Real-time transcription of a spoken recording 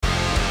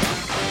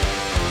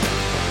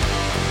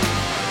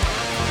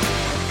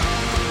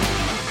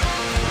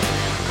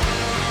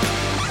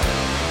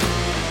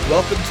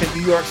Welcome to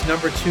New York's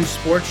 #2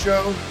 sports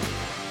show,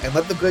 and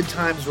let the good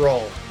times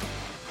roll.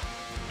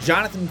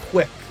 Jonathan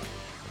Quick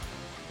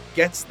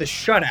gets the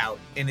shutout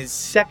in his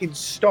second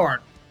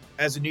start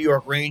as a New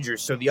York Ranger.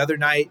 So the other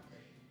night,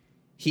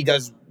 he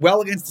does well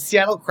against the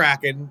Seattle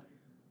Kraken,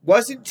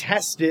 wasn't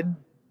tested,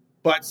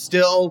 but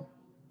still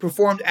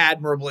performed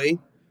admirably.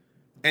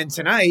 And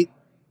tonight,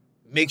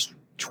 makes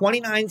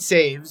 29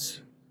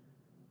 saves,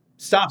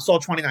 stops all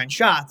 29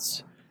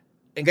 shots,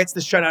 and gets the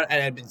shutout at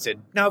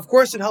Edmonton. Now, of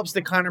course, it helps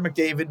that Connor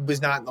McDavid was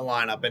not in the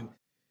lineup. And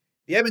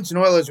the Edmonton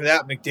Oilers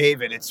without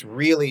McDavid, it's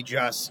really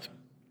just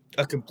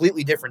a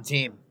completely different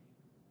team.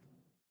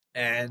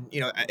 And,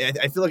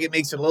 I feel like it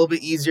makes it a little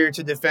bit easier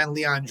to defend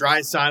Leon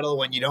Draisaitl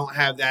when you don't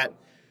have that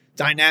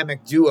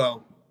dynamic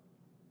duo.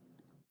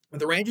 But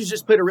the Rangers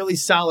just played a really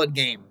solid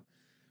game.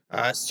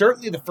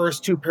 Certainly the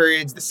first two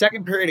periods. The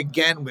second period,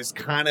 again, was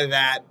kind of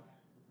that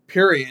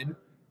period,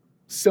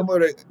 similar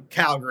to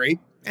Calgary.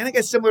 And I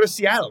guess similar to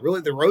Seattle, really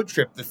the road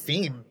trip, the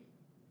theme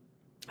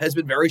has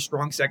been very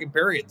strong second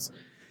periods.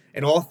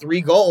 And all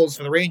three goals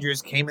for the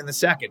Rangers came in the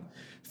second.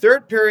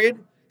 Third period,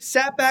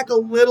 sat back a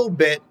little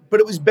bit, but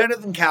it was better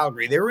than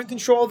Calgary. They were in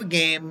control of the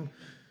game.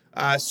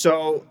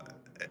 So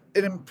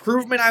an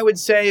improvement, I would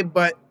say,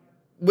 but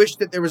wish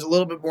that there was a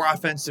little bit more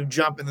offensive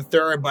jump in the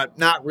third, but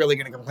not really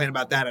going to complain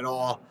about that at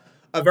all.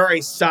 A very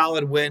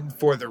solid win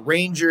for the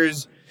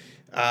Rangers.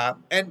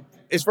 And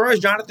as far as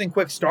Jonathan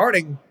Quick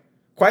starting,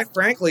 quite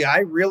frankly, I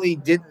really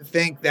didn't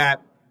think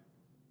that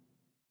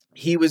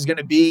he was going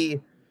to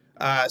be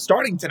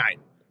starting tonight.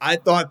 I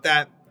thought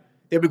that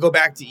they would go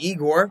back to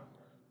Igor,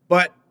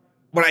 but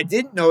what I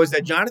didn't know is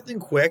that Jonathan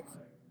Quick,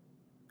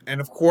 and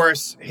of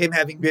course, him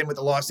having been with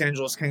the Los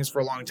Angeles Kings for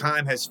a long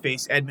time, has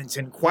faced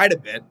Edmonton quite a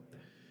bit.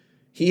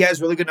 He has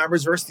really good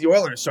numbers versus the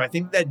Oilers, so I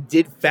think that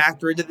did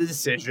factor into the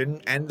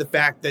decision and the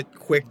fact that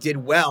Quick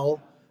did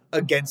well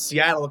against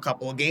Seattle a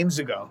couple of games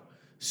ago.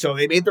 So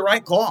they made the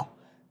right call.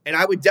 And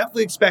I would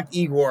definitely expect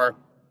Igor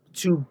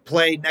to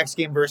play next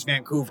game versus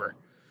Vancouver.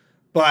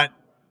 But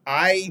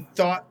I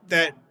thought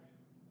that,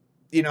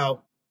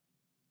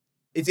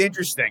 it's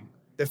interesting,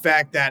 the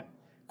fact that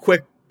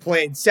Quick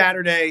played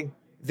Saturday,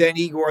 then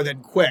Igor,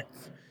 then Quick.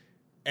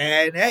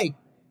 And, hey,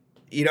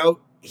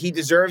 he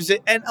deserves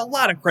it. And a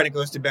lot of credit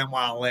goes to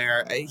Benoit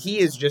Allaire. He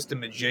is just a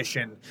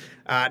magician.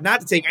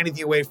 Not to take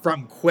anything away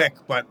from Quick,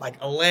 but like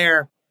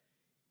Allaire,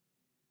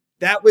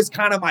 that was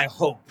kind of my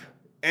hope.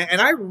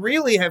 And I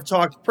really have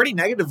talked pretty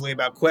negatively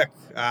about Quick.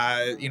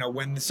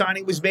 When the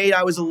signing was made,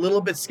 I was a little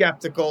bit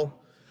skeptical.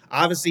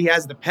 Obviously, he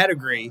has the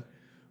pedigree,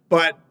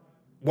 but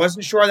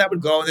wasn't sure how that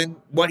would go. And then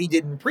what he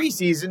did in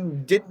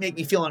preseason didn't make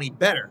me feel any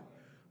better.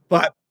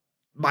 But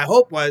my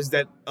hope was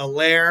that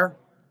Allaire,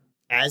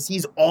 as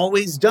he's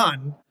always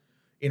done,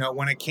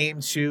 when it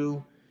came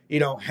to,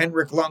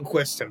 Henrik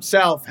Lundqvist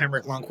himself,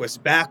 Henrik Lundqvist's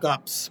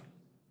backups,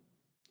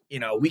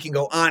 we can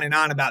go on and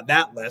on about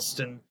that list.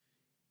 And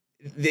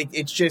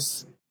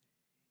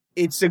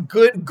it's a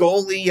good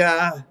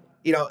goalie.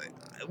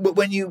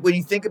 When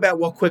you think about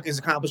what Quick has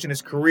accomplished in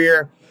his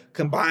career,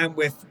 combined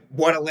with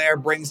what Allaire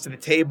brings to the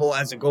table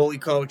as a goalie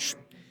coach,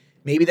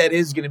 maybe that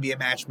is going to be a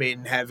match made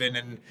in heaven.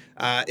 And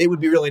it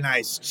would be really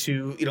nice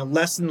to,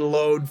 lessen the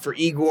load for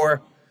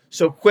Igor.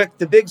 So Quick,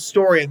 the big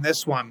story in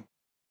this one,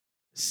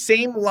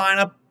 same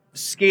lineup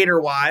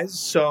skater-wise.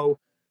 So,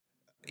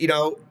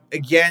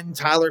 again,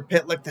 Tyler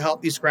Pitlick, the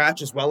healthy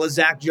scratch, as well as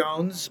Zach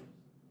Jones.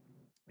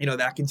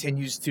 That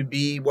continues to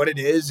be what it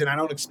is, and I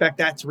don't expect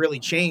that to really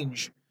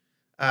change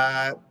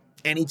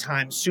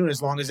anytime soon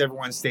as long as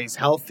everyone stays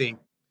healthy.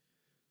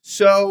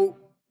 So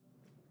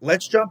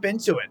let's jump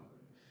into it.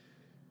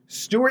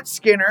 Stuart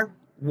Skinner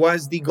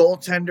was the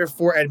goaltender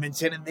for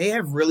Edmonton, and they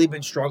have really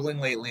been struggling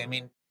lately. I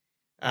mean,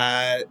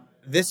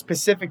 this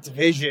Pacific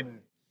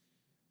Division,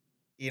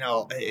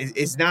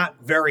 is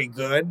not very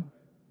good,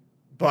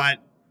 but,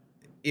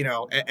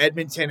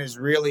 Edmonton is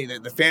really,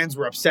 the fans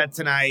were upset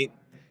tonight.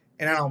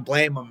 And I don't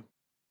blame them.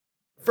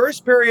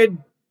 First period,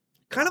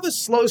 kind of a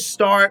slow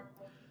start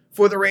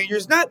for the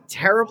Rangers. Not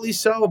terribly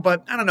so,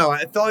 but I don't know. I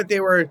felt like they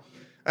were,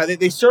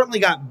 they certainly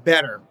got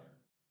better.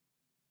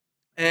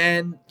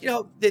 And,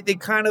 they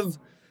kind of,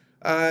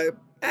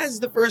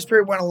 as the first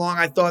period went along,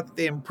 I thought that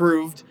they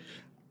improved.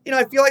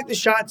 I feel like the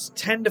shots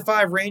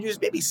 10-5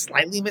 Rangers, maybe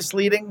slightly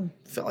misleading.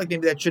 Felt like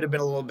maybe that should have been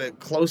a little bit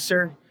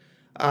closer.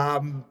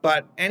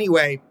 But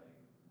anyway,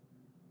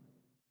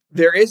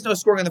 there is no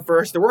scoring in the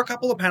first. There were a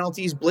couple of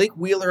penalties. Blake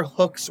Wheeler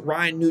hooks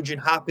Ryan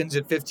Nugent-Hopkins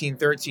at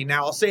 15-13.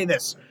 Now, I'll say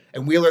this,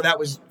 and Wheeler, that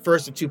was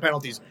first of two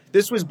penalties.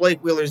 This was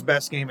Blake Wheeler's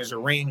best game as a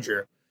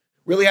Ranger.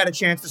 Really had a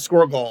chance to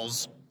score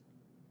goals.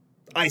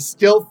 I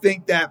still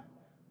think that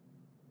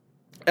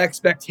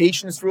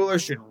expectations for Wheeler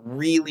should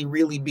really,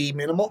 really be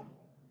minimal.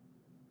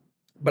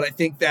 But I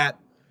think that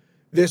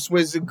this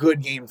was a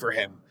good game for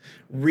him.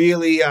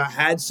 Really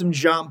had some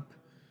jump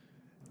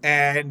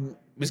and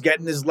was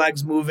getting his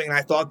legs moving, and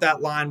I thought that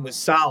line was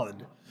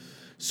solid.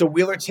 So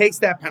Wheeler takes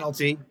that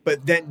penalty,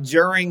 but then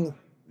during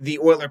the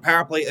Oiler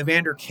power play,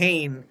 Evander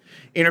Kane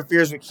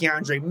interferes with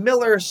Keandre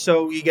Miller,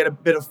 so you get a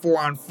bit of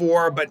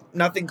 4-on-4, but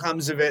nothing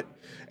comes of it.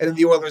 And then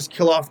the Oilers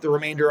kill off the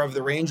remainder of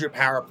the Ranger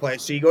power play.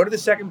 So you go to the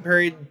second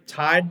period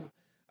tied,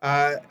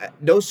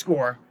 no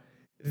score.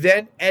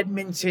 Then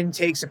Edmonton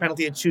takes a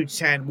penalty at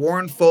 2:10.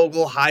 Warren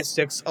Foegele high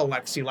sticks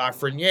Alexis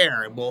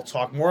Lafreniere. And we'll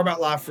talk more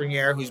about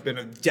Lafreniere, who's been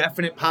a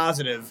definite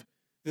positive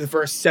through the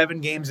first 7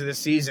 games of the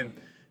season.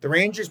 The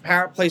Rangers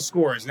power play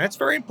scores. And that's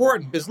very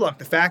important because, look,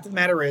 the fact of the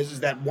matter is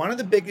that one of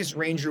the biggest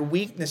Ranger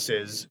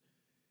weaknesses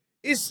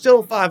is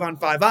still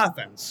 5-on-5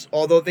 offense.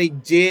 Although they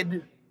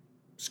did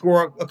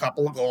score a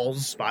couple of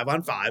goals,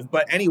 5-on-5.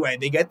 But anyway,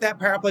 they get that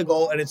power play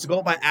goal, and it's a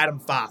goal by Adam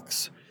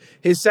Fox.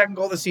 His second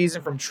goal of the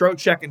season from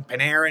Trocheck and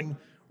Panarin.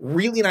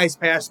 Really nice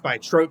pass by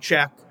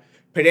Trocheck.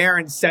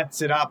 Panarin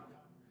sets it up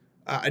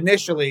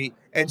initially.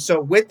 And so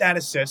with that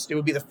assist, it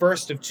would be the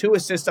first of 2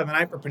 assists on the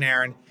night for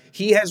Panarin.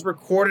 He has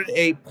recorded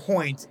a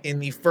point in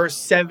the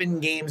first 7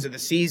 games of the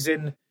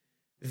season.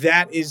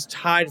 That is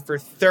tied for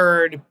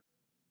third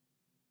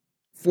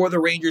for the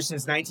Rangers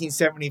since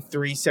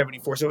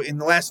 1973-74. So in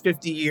the last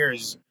 50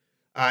 years,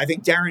 I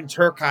think Darren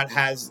Turcotte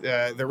has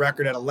the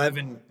record at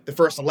 11, the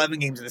first 11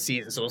 games of the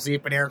season. So we'll see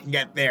if Panarin can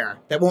get there.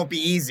 That won't be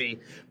easy,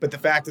 but the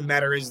fact of the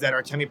matter is that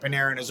Artemi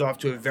Panarin is off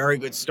to a very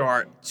good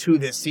start to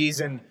this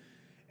season,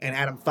 and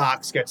Adam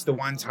Fox gets the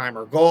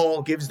one-timer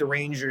goal, gives the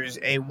Rangers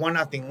a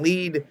 1-0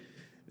 lead.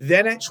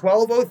 Then at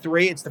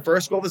 12:03, it's the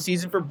first goal of the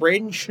season for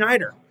Braden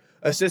Schneider,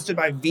 assisted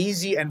by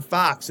Vesey and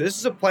Fox. So this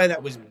is a play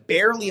that was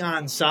barely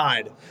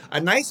onside. A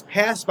nice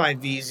pass by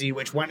Vesey,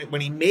 which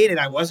when he made it,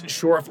 I wasn't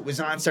sure if it was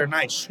onside or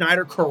not.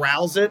 Schneider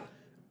corrals it,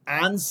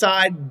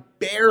 onside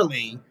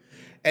barely,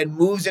 and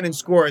moves in and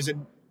scores.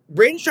 And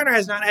Braden Schneider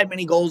has not had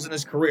many goals in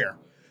his career,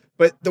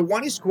 but the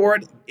one he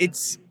scored,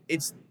 it's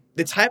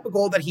the type of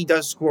goal that he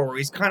does score, where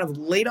he's kind of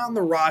late on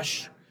the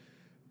rush,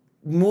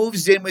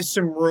 moves in with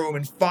some room,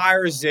 and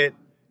fires it,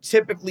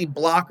 typically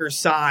blocker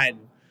side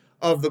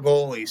of the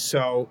goalie.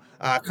 So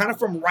kind of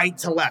from right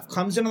to left,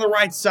 comes into the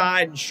right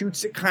side and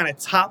shoots it kind of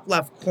top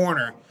left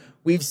corner.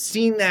 We've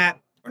seen that,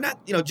 or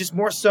not, just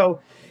more so,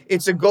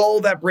 it's a goal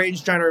that Braden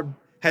Schneider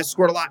has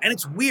scored a lot. And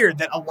it's weird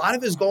that a lot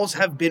of his goals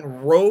have been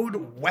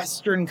road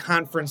Western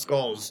Conference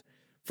goals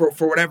for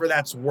whatever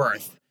that's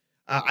worth.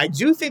 I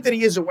do think that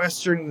he is a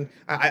Western,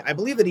 I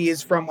believe that he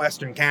is from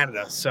Western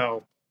Canada.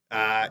 So,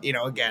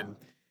 again,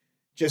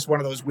 just one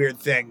of those weird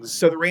things.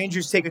 So the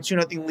Rangers take a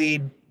 2-0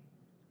 lead.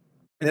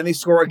 And then they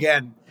score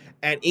again.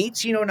 At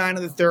 18:09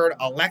 of the third,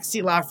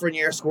 Alexis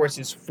Lafreniere scores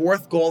his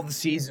 4th goal of the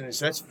season.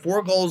 So that's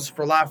 4 goals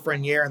for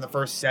Lafreniere in the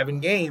first 7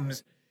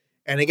 games.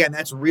 And again,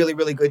 that's really,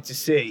 really good to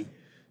see.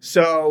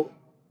 So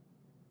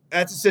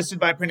that's assisted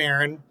by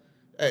Panarin.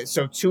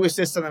 So 2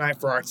 assists on the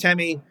night for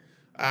Artemi.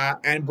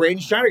 And Braden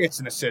Schneider gets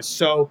an assist.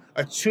 So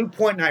a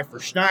 2-point night for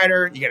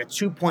Schneider. You get a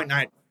 2-point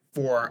night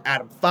for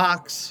Adam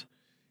Fox.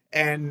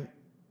 And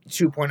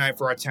 2.9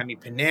 for Artemi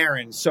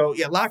Panarin. So,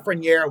 yeah,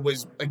 Lafreniere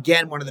was,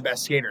 again, one of the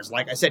best skaters.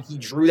 Like I said, he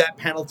drew that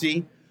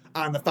penalty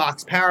on the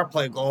Fox power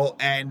play goal,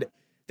 and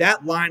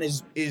that line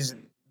is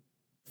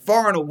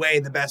far and away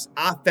the best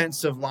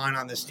offensive line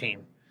on this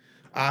team.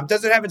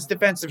 Does it have its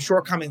defensive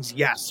shortcomings?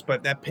 Yes,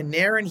 but that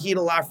Panarin,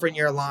 Hito,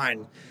 Lafreniere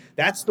line,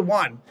 that's the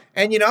one.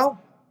 And,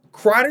 Kreider,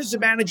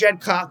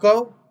 Zibanejad,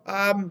 Kakko,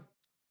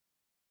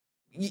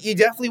 you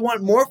definitely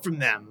want more from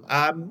them.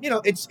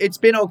 It's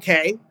been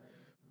okay,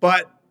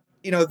 but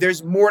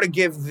there's more to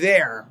give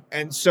there.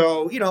 And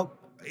so,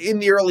 in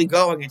the early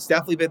going, it's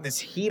definitely been this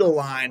Hito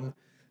line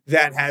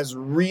that has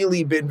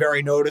really been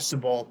very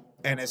noticeable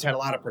and has had a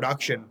lot of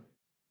production.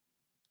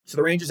 So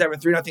the Rangers have a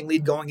 3-0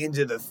 lead going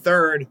into the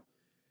third.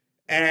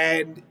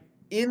 And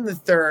in the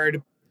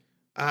third,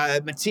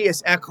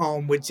 Matthias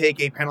Ekholm would take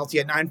a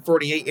penalty at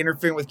 9:48,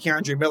 interfering with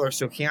Keandre Miller.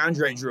 So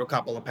Keandre drew a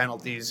couple of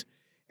penalties.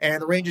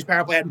 And the Rangers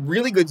power play had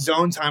really good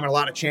zone time and a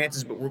lot of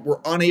chances, but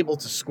were unable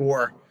to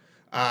score.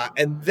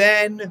 And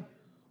then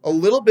a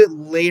little bit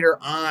later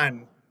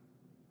on,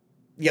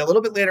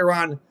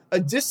 a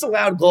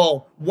disallowed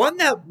goal, one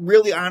that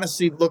really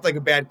honestly looked like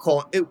a bad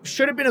call. It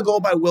should have been a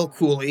goal by Will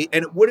Cooley,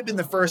 and it would have been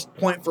the first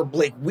point for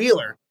Blake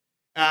Wheeler.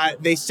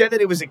 They said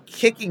that it was a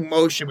kicking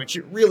motion, which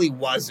it really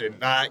wasn't.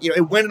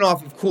 It went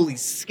off of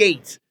Cooley's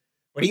skate,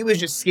 but he was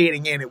just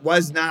skating in. It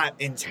was not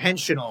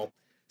intentional.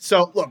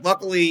 So, look,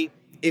 luckily,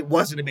 it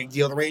wasn't a big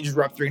deal. The Rangers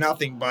were up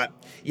 3-0, but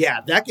yeah,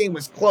 that game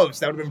was close.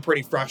 That would have been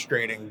pretty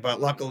frustrating, but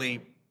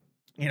luckily,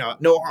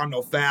 no harm,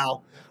 no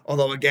foul.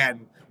 Although,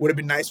 again, would have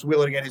been nice for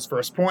Wheeler to get his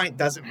first point.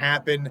 Doesn't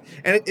happen.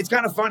 And it's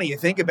kind of funny. You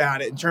think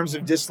about it in terms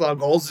of disallowed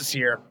goals this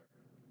year.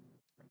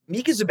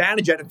 Mika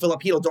Zibanejad and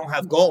Filip Chytil don't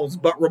have goals,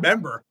 but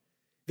remember,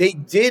 they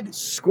did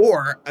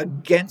score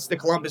against the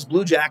Columbus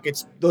Blue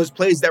Jackets, those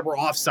plays that were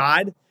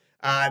offside.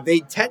 They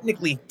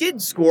technically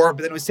did score,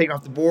 but then it was taken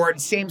off the board.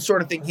 Same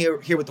sort of thing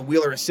here with the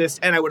Wheeler assist,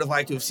 and I would have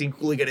liked to have seen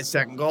Cooley get his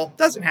second goal.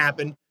 Doesn't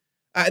happen.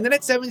 And then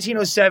at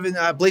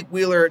 17:07, Blake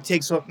Wheeler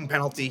takes a hooking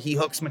penalty. He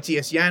hooks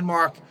Matthias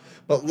Janmark,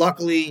 but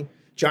luckily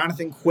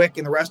Jonathan Quick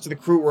and the rest of the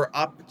crew were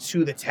up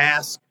to the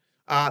task.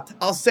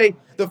 I'll say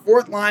the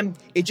fourth line,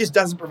 it just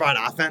doesn't provide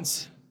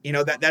offense.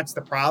 That's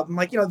the problem.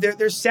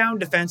 They're sound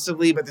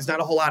defensively, but there's not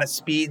a whole lot of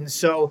speed. And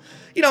so,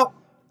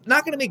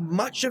 not going to make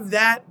much of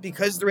that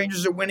because the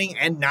Rangers are winning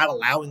and not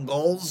allowing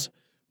goals.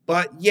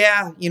 But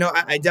yeah,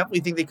 I definitely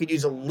think they could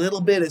use a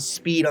little bit of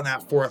speed on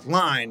that fourth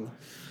line.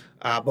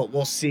 But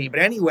we'll see. But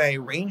anyway,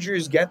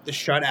 Rangers get the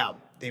shutout.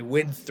 They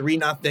win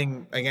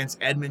 3-0 against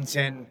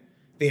Edmonton.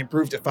 They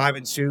improved to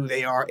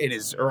 5-2. It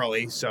is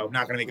early, so I'm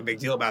not going to make a big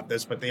deal about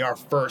this, but they are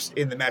first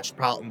in the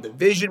Metropolitan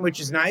Division, which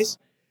is nice.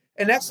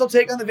 And next they'll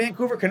take on the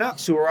Vancouver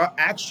Canucks, who are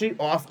actually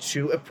off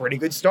to a pretty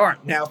good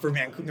start. Now for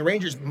Vancouver, the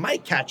Rangers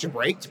might catch a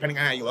break, depending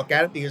on how you look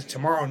at it, because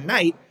tomorrow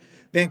night,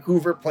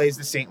 Vancouver plays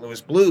the St.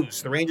 Louis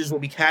Blues. The Rangers will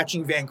be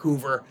catching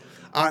Vancouver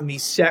on the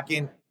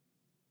second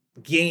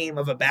game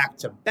of a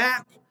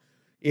back-to-back.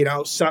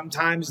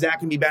 Sometimes that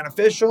can be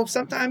beneficial.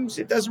 Sometimes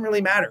it doesn't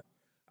really matter.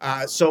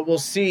 So we'll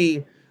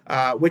see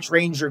which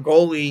Ranger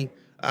goalie,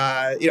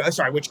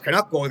 which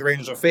Canuck goalie the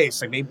Rangers will face.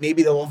 Like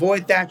maybe they'll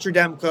avoid Thatcher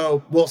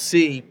Demko. We'll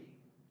see.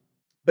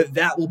 But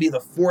that will be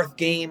the fourth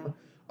game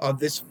of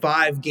this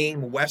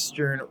 5-game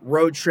Western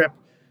road trip.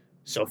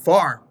 So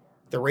far,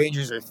 the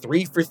Rangers are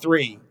 3 for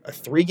 3, a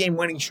 3-game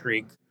winning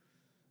streak.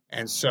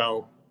 And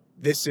so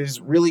this is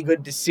really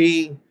good to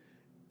see.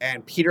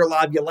 And Peter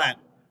Laviolette,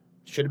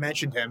 should have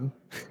mentioned him.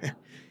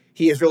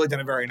 He has really done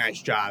a very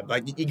nice job.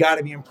 Like, you got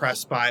to be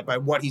impressed by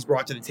what he's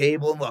brought to the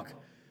table. And look,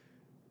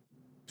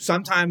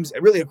 sometimes,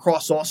 really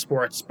across all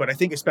sports, but I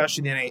think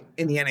especially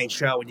in the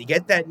NHL, when you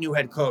get that new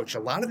head coach, a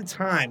lot of the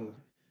time,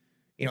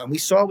 and we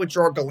saw with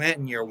Gerard Gallant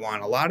in year one,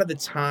 a lot of the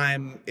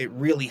time it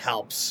really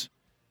helps.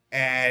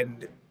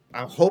 And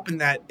I'm hoping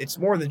that it's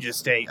more than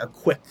just a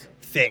quick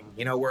thing,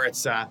 where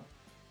it's,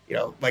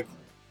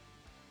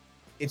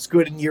 it's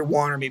good in year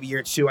one or maybe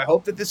year two. I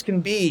hope that this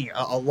can be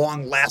a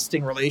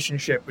long-lasting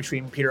relationship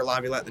between Peter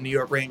Laviolette and the New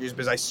York Rangers,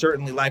 because I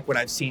certainly like what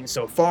I've seen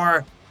so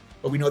far.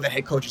 But we know that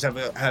head coaches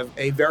have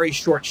a very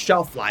short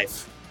shelf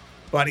life.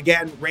 But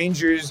again,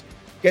 Rangers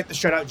get the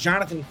shutout.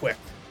 Jonathan Quick,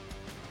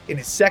 in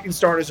his second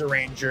start as a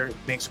Ranger,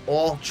 makes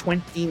all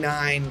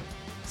 29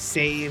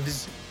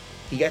 saves.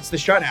 He gets the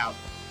shutout.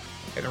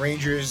 And the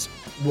Rangers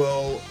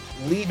will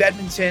leave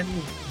Edmonton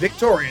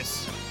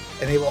victorious,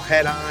 and they will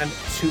head on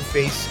to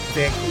face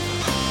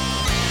Vancouver.